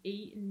do. Just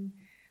eat and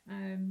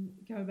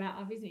go about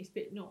our business,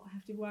 but not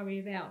have to worry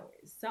about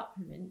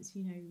supplements.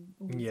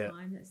 All the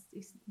time.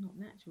 It's not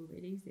natural,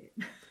 really, is it?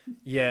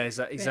 Yeah,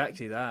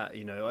 exactly that.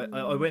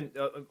 I went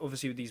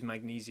obviously with these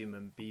magnesium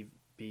and B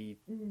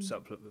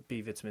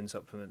vitamin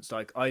supplements.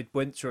 Like I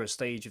went through a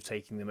stage of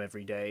taking them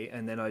every day,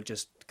 and then I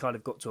just kind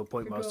of got to a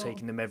point where I was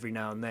taking them every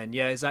now and then.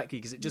 Yeah,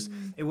 exactly, because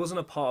it wasn't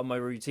a part of my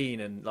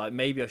routine, and like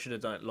maybe I should have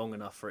done it long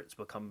enough for it to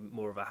become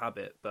more of a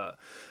habit. But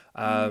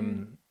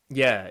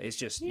it's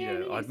just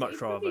I'd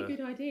much rather. It's a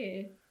good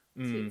idea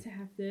to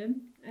have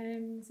them.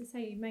 As I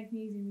say,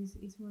 magnesium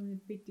is one of the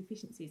big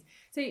deficiencies.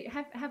 So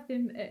have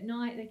them at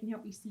night. They can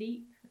help you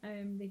sleep.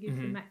 They give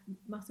you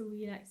muscle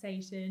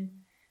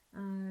relaxation.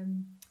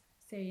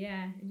 So you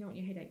don't want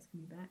your headaches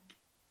coming back.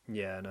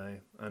 Yeah,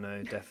 I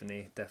know,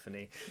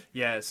 definitely.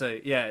 Yeah, so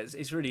yeah,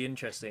 it's really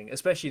interesting,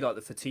 especially like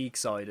the fatigue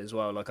side as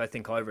well. Like I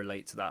think I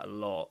relate to that a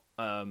lot,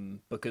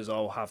 because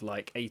I'll have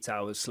like 8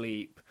 hours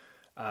sleep,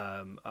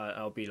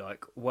 I'll be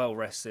like well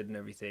rested and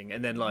everything,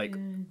 and then like,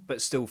 Yeah.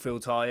 but still feel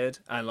tired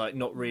and like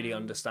not really Wow.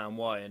 understand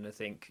why. And I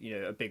think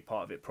a big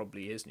part of it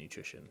probably is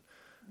nutrition,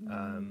 Mm,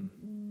 um,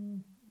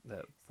 mm.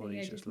 that So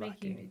yeah, body's just just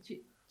making lacking. it.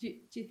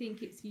 Do you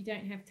think it's you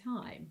don't have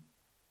time?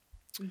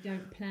 You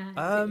don't plan?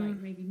 Is it like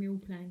Um, maybe meal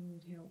planning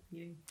would help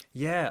you?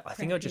 Yeah, I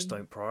think I just Prepping,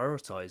 don't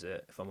prioritize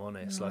it, if I'm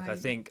honest. Like right?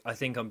 I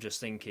think I'm just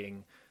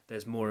thinking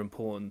there's more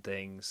important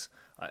things,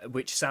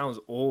 which sounds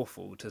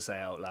awful to say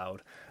out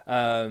loud.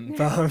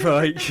 But I'm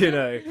like,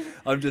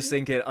 I'm just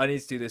thinking I need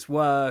to do this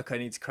work, I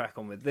need to crack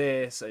on with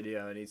this, I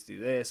need to do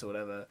this or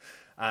whatever.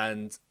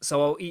 And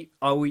so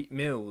I'll eat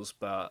meals,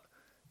 but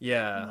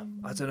yeah,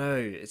 I Mm. don't know.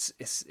 It's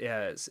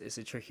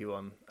a tricky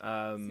one.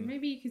 So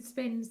maybe you could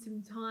spend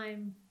some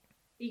time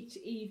each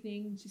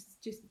evening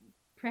just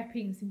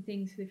prepping some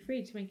things for the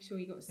fridge, make sure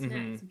you got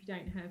Hmm. snacks if you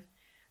don't have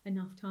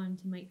enough time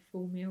to make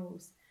full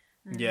meals.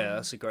 Yeah,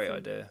 that's a great So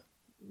idea.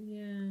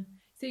 yeah,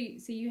 so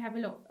you have a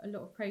lot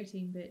of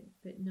protein,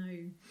 but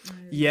no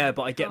Yeah,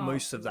 but I get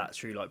most carbs. of Or that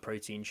through like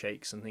protein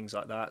shakes and things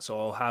like that. So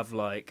I'll have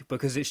like,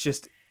 because it's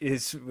just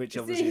is which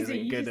it's obviously easy.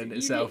 isn't good in You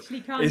itself.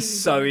 literally can't It's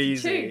even so bother to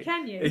chew, easy.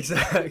 can you?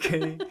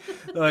 Exactly.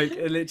 Like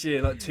literally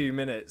in like 2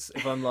 minutes.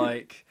 If I'm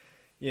like,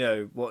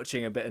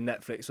 watching a bit of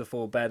Netflix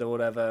before bed or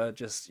whatever,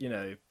 just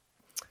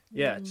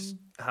yeah, just Mm,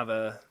 have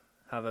a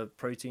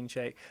protein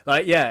shake.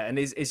 Like yeah, and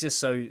it's just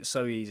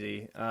so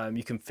easy.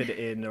 You can fit it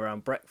in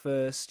around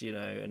breakfast,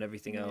 and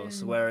everything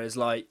else. yeah. Whereas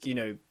like,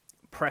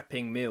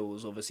 prepping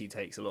meals obviously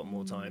takes a lot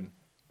more Mm, time.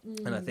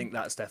 And I mm. think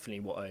that's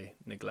definitely what I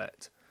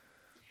neglect.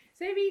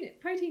 So I mean,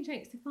 protein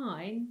shakes are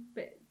fine,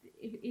 but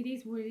it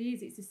is what it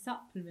is. It's a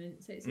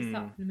supplement, so it's a Mm,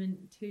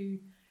 supplement to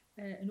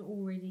an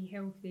already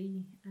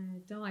healthy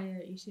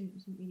diet. You shouldn't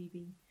really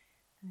be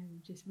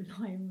just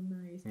relying on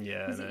those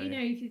yeah, because no.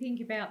 if you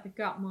think about the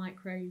gut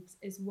microbes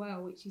as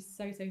well, which is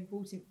so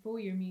important for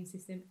your immune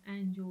system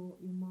and your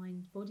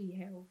mind body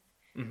health,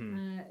 Hmm.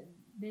 uh,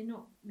 they're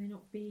not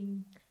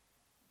being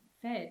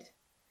fed.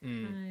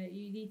 Mm,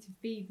 You need to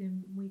feed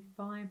them with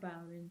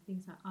fibre and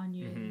things like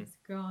hmm. onions,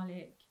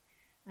 garlic,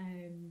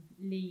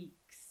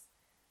 leeks,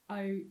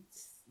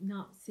 oats,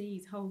 nuts,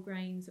 seeds, whole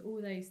grains,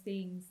 all those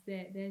things.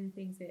 They're the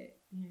things that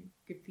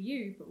good for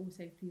you, but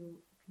also for your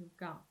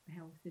gut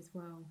health as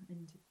well,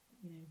 and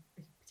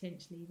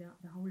potentially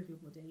the whole of your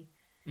body.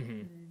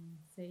 Hmm.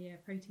 So yeah,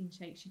 protein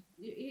shakes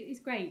it is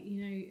great.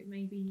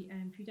 Maybe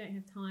if you don't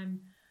have time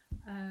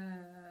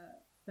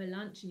for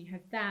lunch and you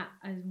have that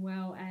as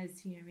well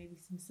as maybe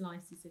some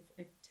slices of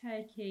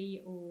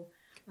turkey or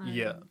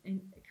Yeah.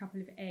 and a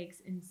couple of eggs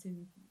and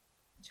some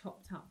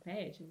chopped up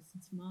veg or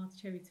some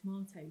cherry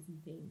tomatoes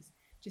and things.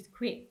 Just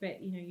quick, but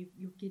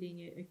you're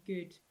getting a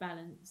good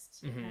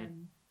balanced Hmm.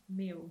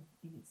 meal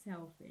in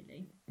itself,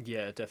 really.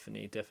 Yeah,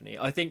 definitely.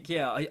 I think,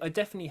 yeah, I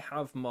definitely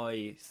have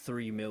my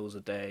 3 meals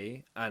a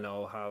day, and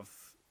I'll have,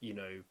 you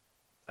know,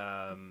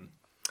 um,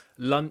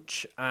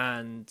 lunch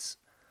and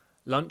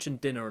lunch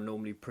and dinner are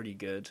normally pretty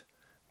good,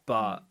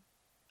 Mm. but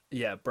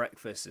yeah,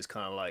 breakfast is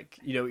kind of like,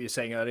 what you're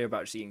saying earlier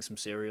about just eating some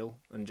cereal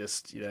and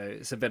just,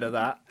 it's a bit of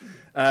that.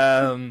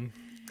 Um,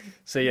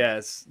 so yeah,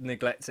 it's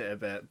neglect it a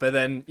bit, but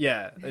then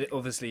yeah,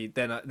 obviously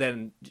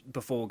then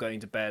before going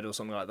to bed or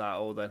something like that,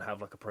 or then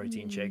have like a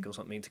protein Mm. shake or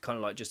something to kind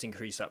of like just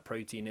increase that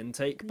protein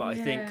intake. But I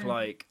think Yeah,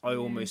 like I yeah.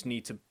 almost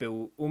need to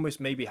build, almost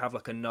maybe have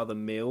like another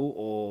meal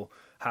or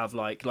have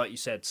like you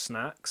said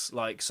snacks,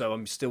 like so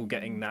I'm still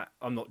getting Mm. that.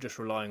 I'm not just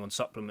relying on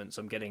supplements.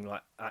 I'm getting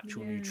like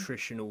actual Yeah,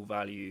 nutritional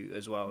value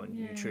as well, and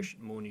yeah.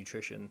 more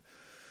nutrition.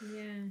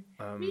 Yeah,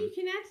 I mean you Um,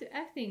 can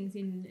add things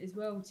in as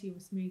well to your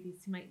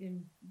smoothies to make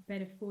them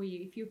better for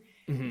you. If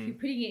mhm, you're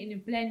putting it in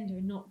a blender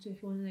and not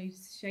just one of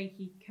those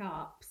shaky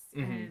cups,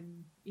 mhm,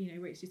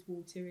 where it's just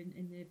water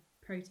and the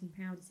protein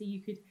powder. So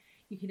you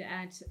could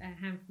add a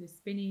handful of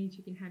spinach.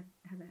 You can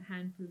have a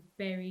handful of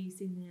berries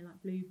in there,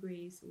 like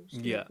blueberries or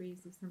yeah,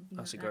 strawberries or something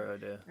that's like a that. great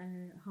idea.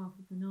 Half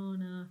a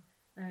banana,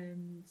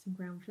 some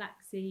ground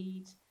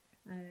flaxseed,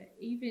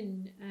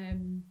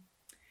 even.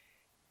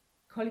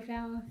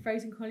 Cauliflower,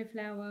 frozen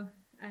cauliflower,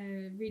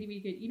 really, really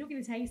good. You're not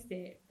going to taste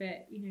it,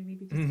 but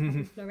maybe just a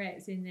couple of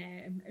florets in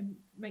there and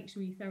make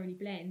sure you thoroughly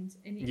blend,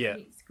 and Yeah.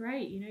 it's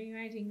great. You're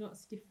adding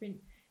lots of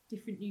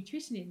different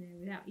nutrition in there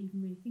without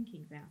even really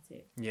thinking about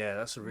it. Yeah,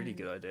 that's a really Uh,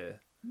 good idea.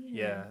 yeah,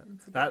 Yeah, and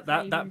it's a bit of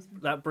that flavour as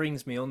well. that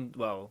brings me on.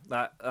 Well,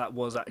 that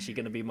was actually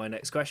going to be my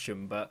next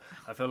question, but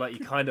I feel like you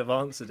kind of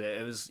answered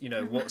it. It was,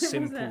 what What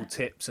was simple that?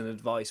 tips and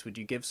advice would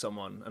you give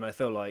someone? And I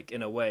feel like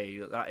in a way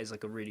that is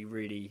like a really,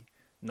 really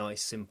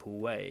nice, simple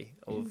way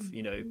of,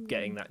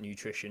 getting that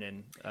nutrition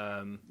in.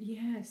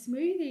 Yeah,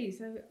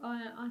 smoothies.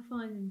 I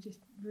find them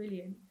just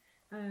brilliant.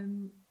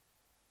 Um,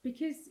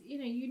 because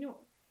you're not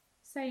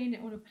saying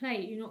it on a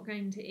plate. You're not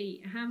going to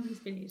eat a handful of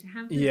spinach, a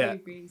handful of Yeah,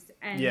 blueberries,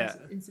 and yeah,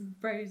 some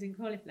frozen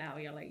cauliflower.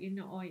 You're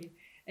not, are you?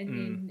 And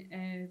mm,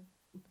 then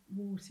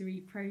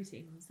watery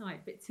protein on the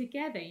side, but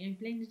together,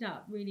 blended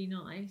up really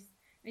nice.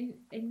 and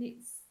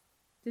it's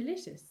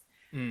delicious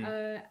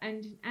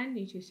and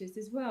nutritious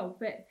as well.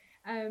 But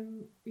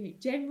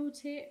general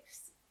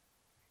tips.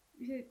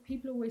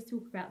 People always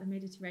talk about the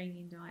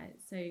Mediterranean diet,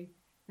 so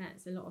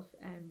that's a lot of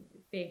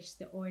fish,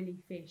 the oily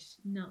fish,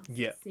 nuts,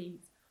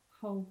 seeds,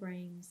 whole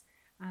grains,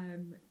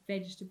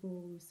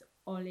 vegetables,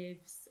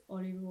 olives,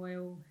 olive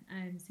oil,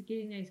 so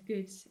getting those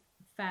good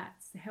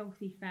fats, the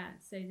healthy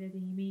fats, so they're the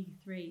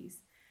omega-3s,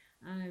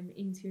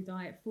 into your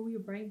diet for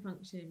your brain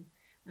function.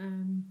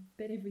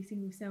 But every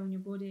single cell in your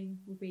body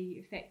will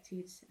be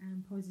affected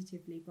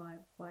positively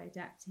by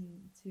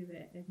adapting to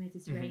a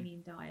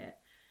Mediterranean diet.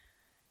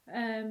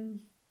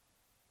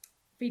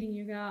 Feeding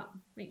your gut,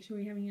 make sure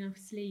you're having enough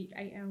sleep,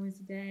 8 hours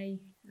a day,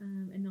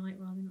 a night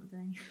rather, not a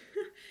day.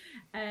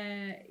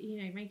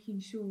 Making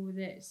sure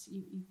that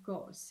you've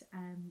got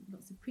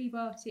lots of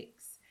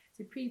prebiotics.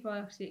 So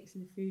prebiotics are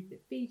the food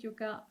that feed your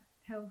gut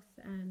health,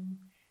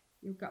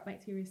 your gut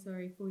bacteria,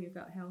 for your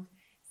gut health.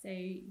 So,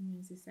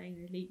 as I was saying,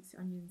 the leeks,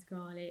 onions,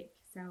 garlic,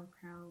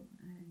 sauerkraut,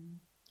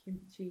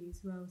 kimchi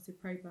as well. So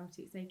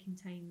probiotics, they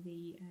contain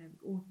the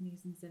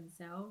organisms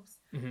themselves.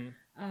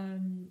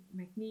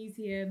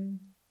 Magnesium,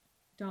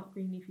 dark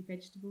green leafy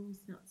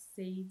vegetables, nuts,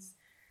 seeds,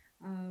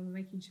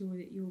 making sure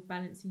that you're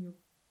balancing your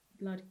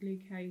blood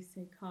glucose,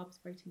 so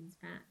carbs, proteins,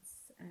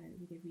 fats,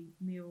 with every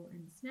meal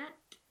and snack.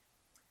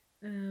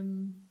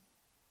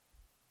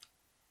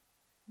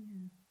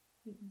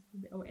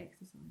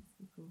 Exercise,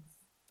 of course.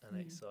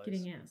 Exercise.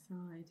 Getting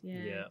outside,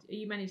 yeah. Are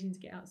you managing to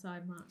get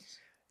outside much?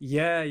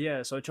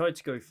 Yeah. So I tried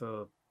to go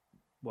for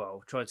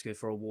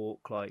a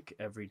walk like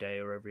every day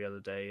or every other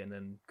day, and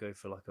then go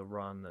for like a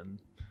run and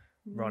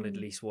run at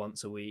least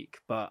once a week.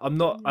 But I'm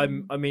not. I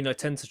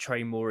tend to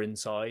train more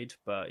inside,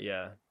 but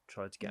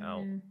try to get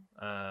out.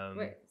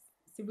 Would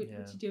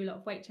you do a lot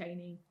of weight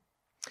training?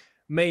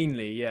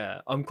 Mainly,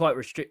 yeah. I'm quite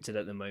restricted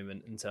at the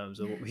moment in terms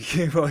of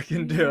what I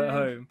can do at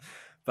home.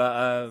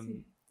 But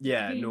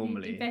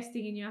normally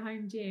investing in your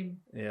home gym.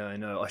 Yeah, I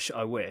know.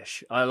 I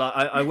wish.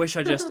 I wish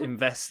I just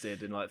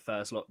invested in like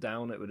first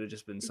lockdown. It would have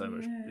just been so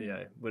much.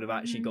 Would have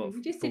actually got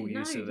full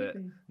use of it.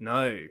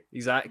 No,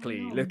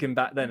 exactly. Oh. Looking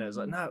back then, it was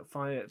like, no,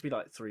 fine. It'd be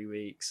like 3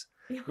 weeks.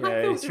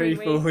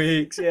 4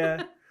 weeks.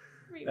 Yeah.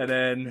 And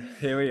then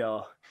here we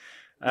are.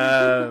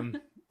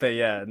 But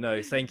yeah,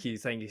 no, thank you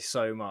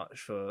so much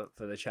for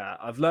the chat.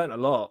 I've learned a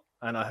lot,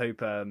 and I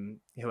hope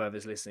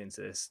whoever's listening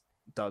to this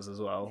does as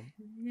well.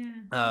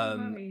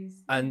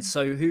 And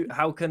so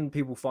how can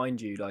people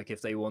find you, like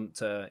if they want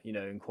to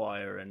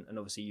inquire and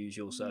obviously use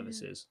your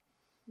services?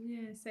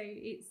 So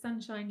it's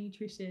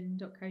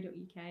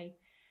sunshinenutrition.co.uk,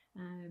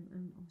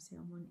 and obviously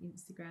I'm on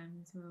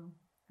Instagram as well.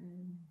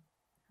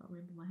 Can't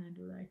remember my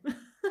handle though.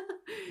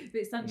 But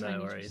it's Sunshine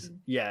Nutrition.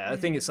 I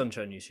think it's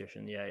Sunshine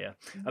Nutrition.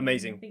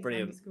 Amazing.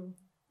 Brilliant.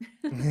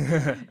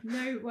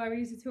 No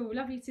worries at all.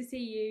 Lovely to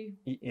see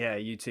you. Yeah,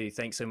 you too.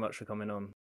 Thanks so much for coming on.